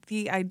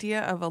the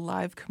idea of a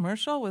live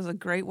commercial was a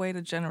great way to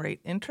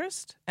generate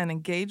interest and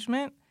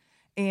engagement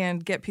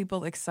and get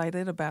people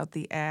excited about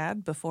the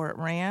ad before it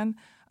ran.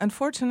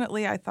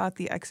 Unfortunately, I thought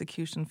the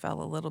execution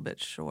fell a little bit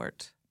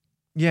short.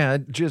 Yeah,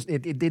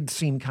 it did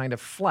seem kind of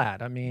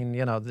flat. I mean,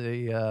 a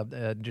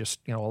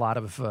lot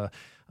of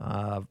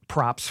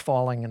props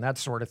falling and that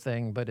sort of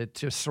thing, but it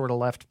just sort of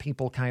left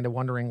people kind of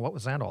wondering what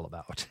was that all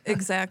about.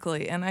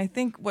 Exactly. And I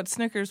think what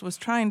Snickers was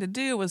trying to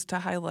do was to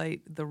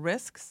highlight the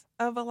risks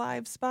of a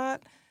live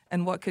spot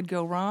and what could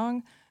go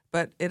wrong,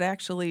 but it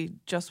actually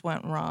just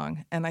went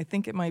wrong. And I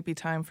think it might be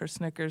time for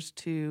Snickers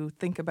to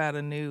think about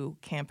a new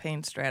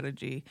campaign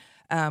strategy.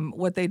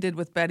 What they did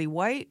with Betty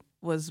White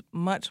was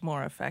much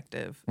more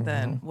effective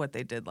than what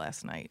they did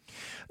last night.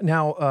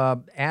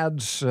 Now,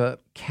 ads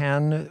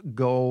can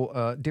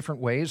go different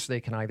ways. They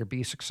can either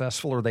be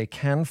successful or they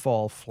can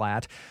fall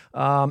flat.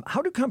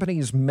 How do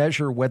companies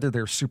measure whether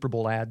their Super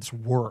Bowl ads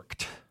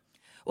worked?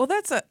 Well,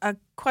 that's a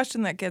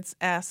question that gets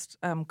asked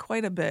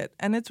quite a bit,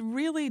 and it's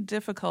really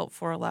difficult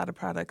for a lot of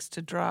products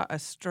to draw a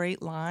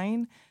straight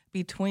line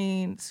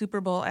between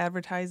Super Bowl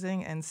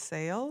advertising and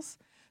sales.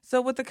 So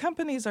what the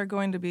companies are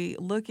going to be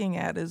looking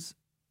at is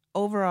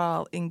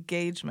overall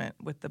engagement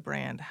with the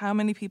brand. How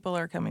many people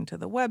are coming to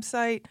the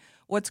website?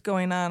 What's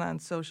going on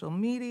social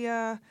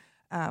media?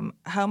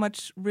 How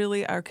much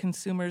really are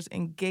consumers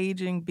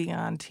engaging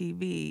beyond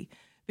TV?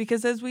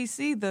 Because as we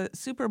see, the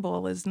Super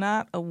Bowl is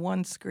not a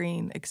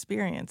one-screen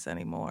experience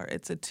anymore.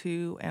 It's a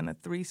 2- and a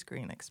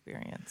 3-screen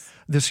experience.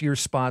 This year's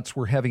spots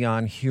were heavy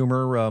on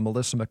humor.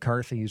 Melissa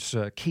McCarthy's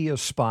Kia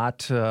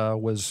spot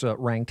was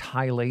ranked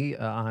highly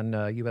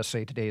on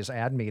USA Today's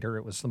ad meter.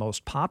 It was the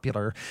most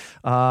popular.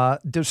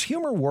 Does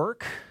humor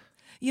work?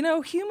 You know,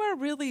 humor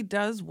really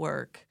does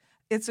work.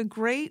 It's a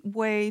great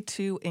way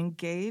to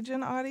engage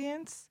an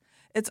audience.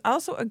 It's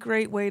also a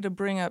great way to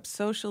bring up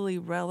socially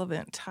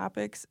relevant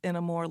topics in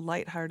a more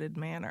lighthearted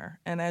manner.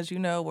 And as you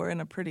know, we're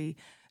in a pretty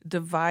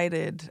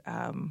divided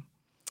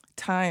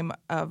time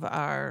of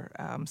our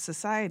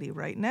society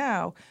right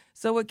now.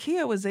 So what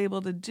Kia was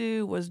able to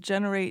do was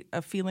generate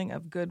a feeling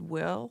of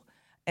goodwill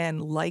and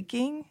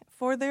liking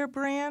for their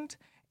brand,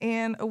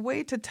 and a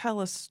way to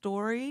tell a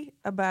story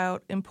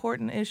about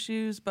important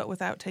issues, but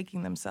without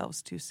taking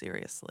themselves too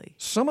seriously.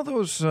 Some of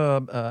those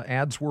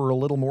ads were a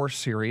little more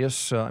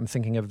serious. I'm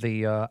thinking of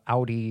the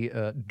Audi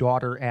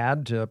daughter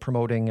ad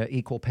promoting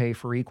equal pay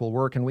for equal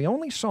work, and we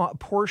only saw a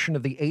portion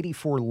of the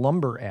 84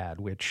 Lumber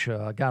ad, which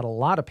got a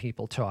lot of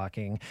people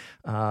talking.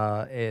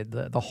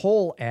 The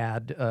whole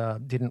ad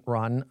didn't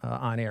run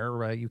on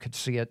air. You could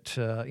see it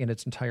in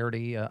its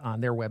entirety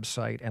on their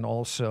website and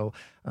also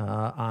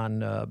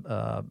on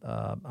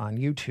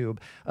YouTube.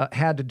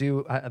 Had to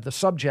do the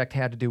subject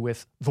had to do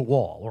with the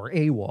wall, or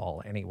a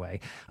wall anyway.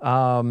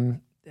 How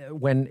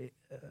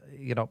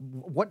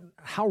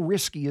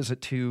risky is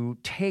it to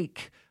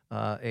take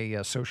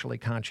a socially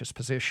conscious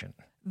position?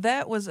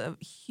 That was a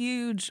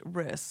huge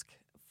risk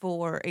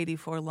for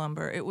 84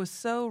 Lumber. It was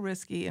so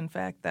risky, in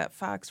fact, that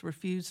Fox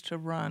refused to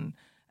run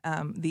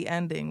the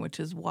ending, which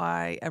is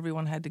why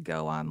everyone had to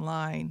go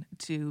online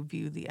to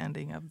view the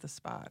ending of the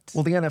spot.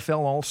 Well, the NFL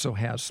also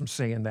has some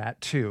say in that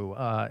too,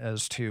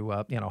 as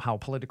to how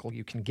political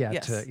you can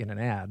get in an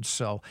ad.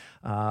 So,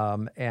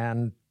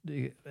 and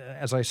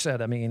as I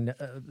said, I mean,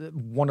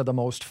 one of the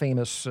most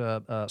famous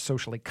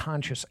socially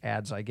conscious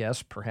ads, I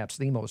guess, perhaps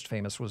the most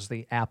famous, was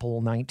the Apple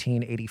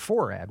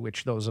 1984 ad,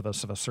 which those of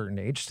us of a certain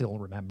age still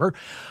remember.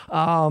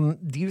 Do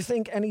you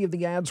think any of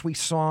the ads we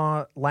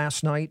saw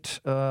last night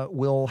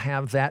will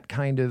have that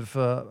kind of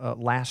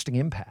lasting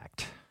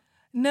impact?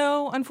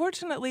 No,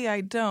 unfortunately,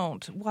 I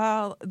don't.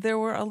 While there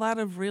were a lot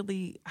of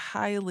really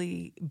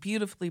highly,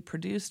 beautifully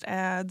produced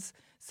ads,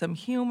 some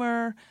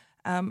humor,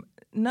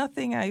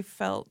 nothing I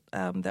felt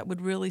that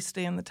would really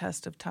stand the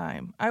test of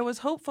time. I was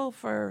hopeful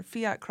for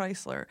Fiat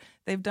Chrysler.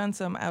 They've done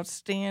some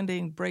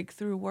outstanding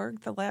breakthrough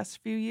work the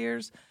last few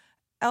years.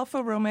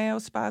 Alfa Romeo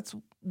spots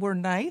were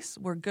nice,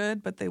 were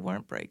good, but they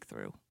weren't breakthrough.